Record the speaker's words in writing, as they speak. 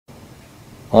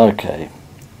Okay,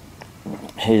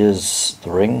 here's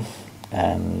the ring,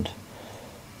 and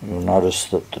you'll notice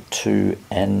that the two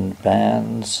end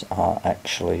bands are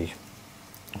actually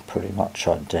pretty much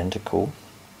identical.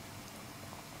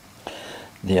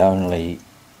 The only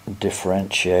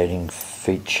differentiating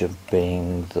feature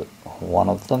being that one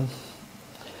of them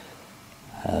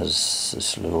has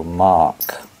this little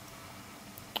mark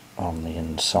on the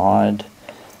inside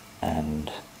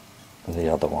and the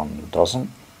other one doesn't.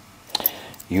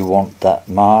 You want that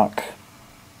mark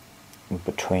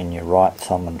between your right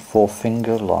thumb and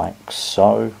forefinger, like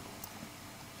so.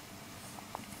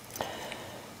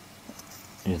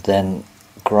 You then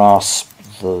grasp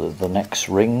the next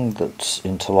ring that's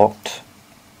interlocked,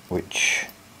 which,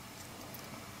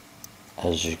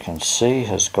 as you can see,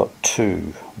 has got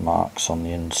two marks on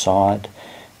the inside.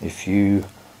 If you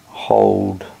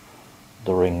hold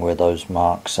the ring where those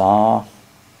marks are,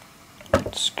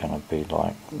 it's going to be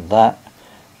like that,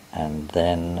 and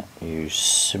then you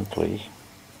simply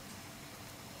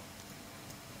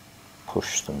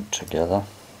push them together.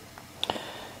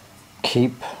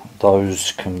 Keep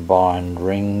those combined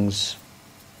rings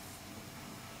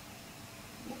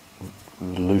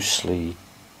loosely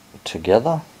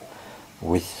together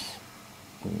with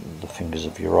the fingers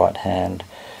of your right hand.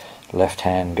 Left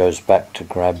hand goes back to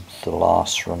grab the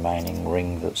last remaining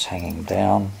ring that's hanging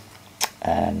down,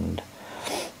 and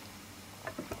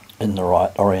in the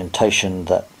right orientation,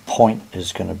 that point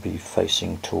is going to be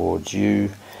facing towards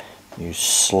you. You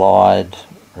slide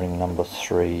ring number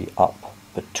 3 up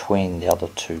between the other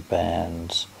two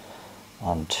bands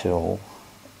until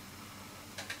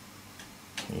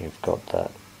you've got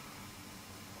that